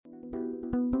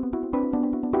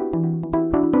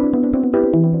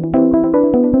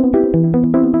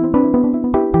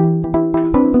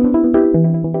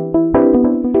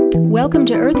Welcome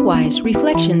to Earthwise,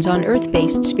 Reflections on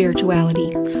Earth-Based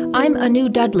Spirituality. I'm Anu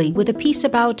Dudley with a piece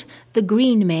about the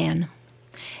Green Man.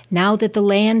 Now that the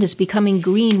land is becoming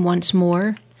green once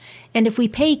more, and if we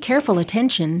pay careful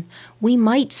attention, we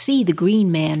might see the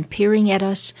Green Man peering at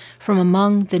us from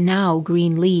among the now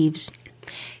green leaves.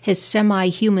 His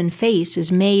semi-human face is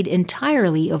made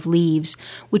entirely of leaves,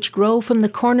 which grow from the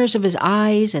corners of his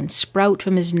eyes and sprout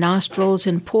from his nostrils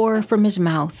and pour from his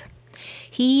mouth.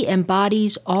 He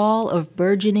embodies all of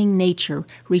burgeoning nature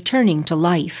returning to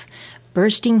life,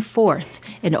 bursting forth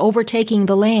and overtaking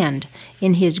the land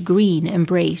in his green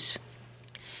embrace.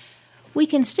 We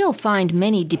can still find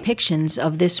many depictions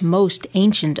of this most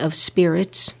ancient of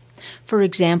spirits. For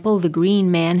example, the Green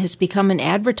Man has become an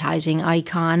advertising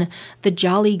icon, the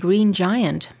Jolly Green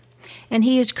Giant, and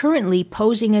he is currently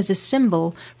posing as a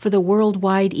symbol for the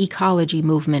worldwide ecology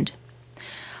movement.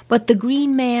 But the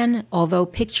Green Man, although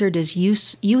pictured as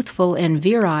youthful and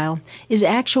virile, is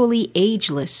actually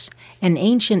ageless, an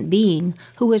ancient being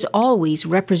who has always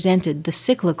represented the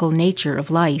cyclical nature of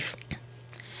life.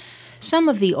 Some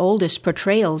of the oldest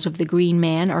portrayals of the Green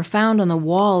Man are found on the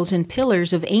walls and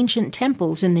pillars of ancient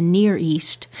temples in the Near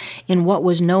East, in what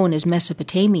was known as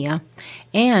Mesopotamia,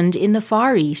 and in the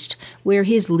Far East, where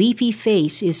his leafy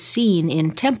face is seen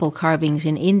in temple carvings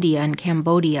in India and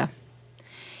Cambodia.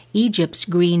 Egypt's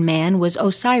Green Man was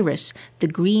Osiris, the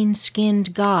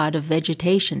green-skinned god of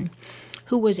vegetation,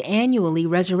 who was annually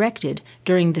resurrected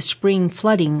during the spring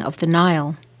flooding of the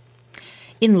Nile.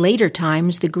 In later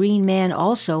times, the Green Man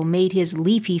also made his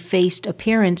leafy-faced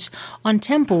appearance on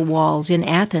temple walls in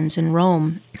Athens and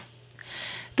Rome.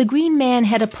 The Green Man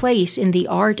had a place in the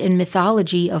art and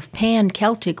mythology of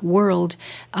pan-Celtic world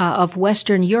of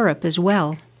Western Europe as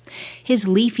well. His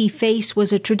leafy face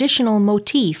was a traditional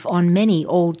motif on many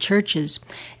old churches,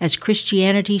 as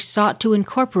Christianity sought to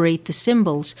incorporate the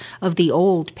symbols of the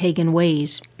old pagan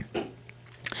ways.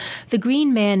 The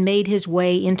Green Man made his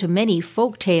way into many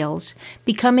folk tales,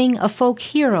 becoming a folk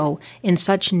hero in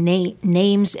such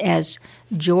names as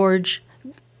George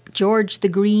the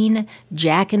Green,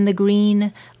 Jack and the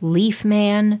Green, Leaf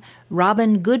Man,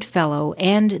 Robin Goodfellow,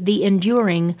 and the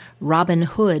enduring Robin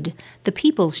Hood, the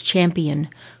people's champion,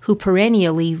 who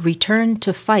perennially returned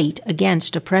to fight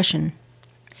against oppression.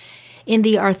 In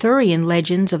the Arthurian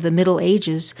legends of the Middle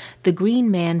Ages, the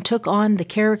Green Man took on the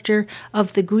character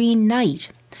of the Green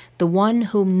Knight, the one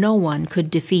whom no one could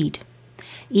defeat.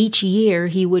 Each year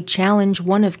he would challenge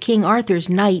one of King Arthur's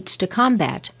knights to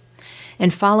combat,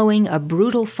 and following a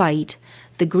brutal fight,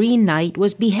 the Green Knight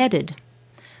was beheaded.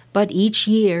 But each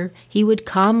year he would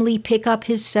calmly pick up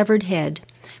his severed head,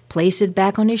 place it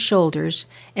back on his shoulders,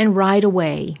 and ride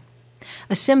away,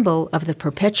 a symbol of the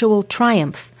perpetual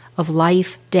triumph of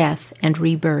life, death, and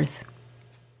rebirth.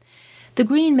 The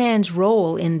Green Man's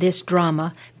role in this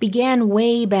drama began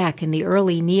way back in the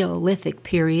early Neolithic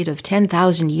period of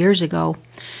 10,000 years ago.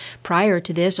 Prior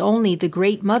to this, only the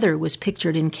Great Mother was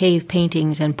pictured in cave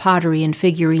paintings and pottery and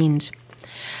figurines.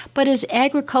 But as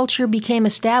agriculture became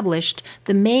established,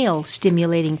 the male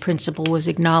stimulating principle was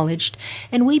acknowledged,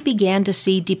 and we began to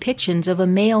see depictions of a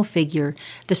male figure,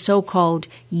 the so-called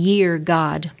year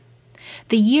god.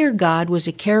 The year god was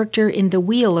a character in the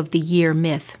Wheel of the Year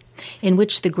myth, in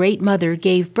which the Great Mother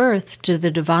gave birth to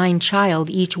the divine child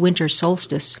each winter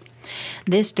solstice.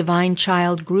 This divine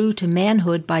child grew to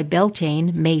manhood by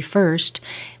Beltane, May 1st,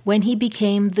 when he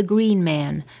became the Green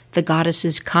Man, the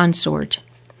goddess's consort.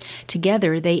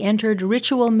 Together they entered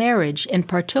ritual marriage and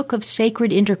partook of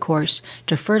sacred intercourse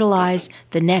to fertilize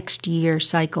the next year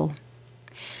cycle.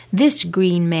 This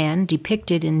Green Man,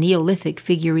 depicted in Neolithic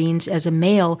figurines as a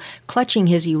male clutching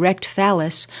his erect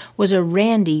phallus, was a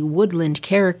randy woodland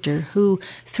character who,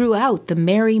 throughout the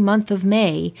merry month of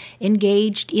May,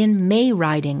 engaged in May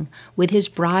riding with his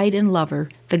bride and lover,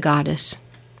 the goddess.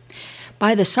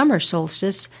 By the summer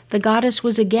solstice, the goddess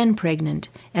was again pregnant,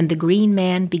 and the Green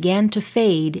Man began to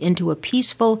fade into a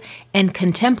peaceful and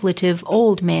contemplative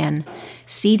old man,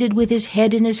 seated with his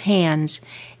head in his hands,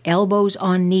 elbows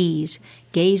on knees,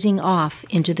 gazing off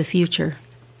into the future.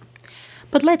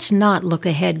 But let's not look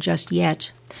ahead just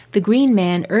yet. The Green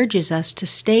Man urges us to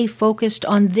stay focused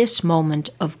on this moment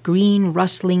of green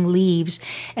rustling leaves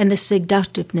and the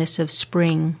seductiveness of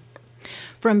spring.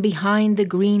 From behind the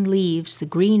green leaves, the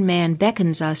Green Man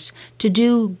beckons us to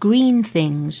do green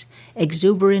things,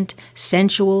 exuberant,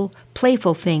 sensual,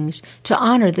 playful things, to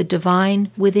honor the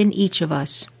divine within each of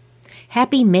us.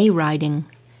 Happy May riding.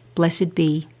 Blessed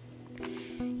be.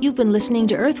 You've been listening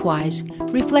to Earthwise,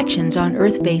 Reflections on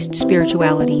Earth-Based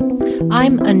Spirituality.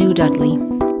 I'm Anu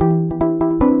Dudley.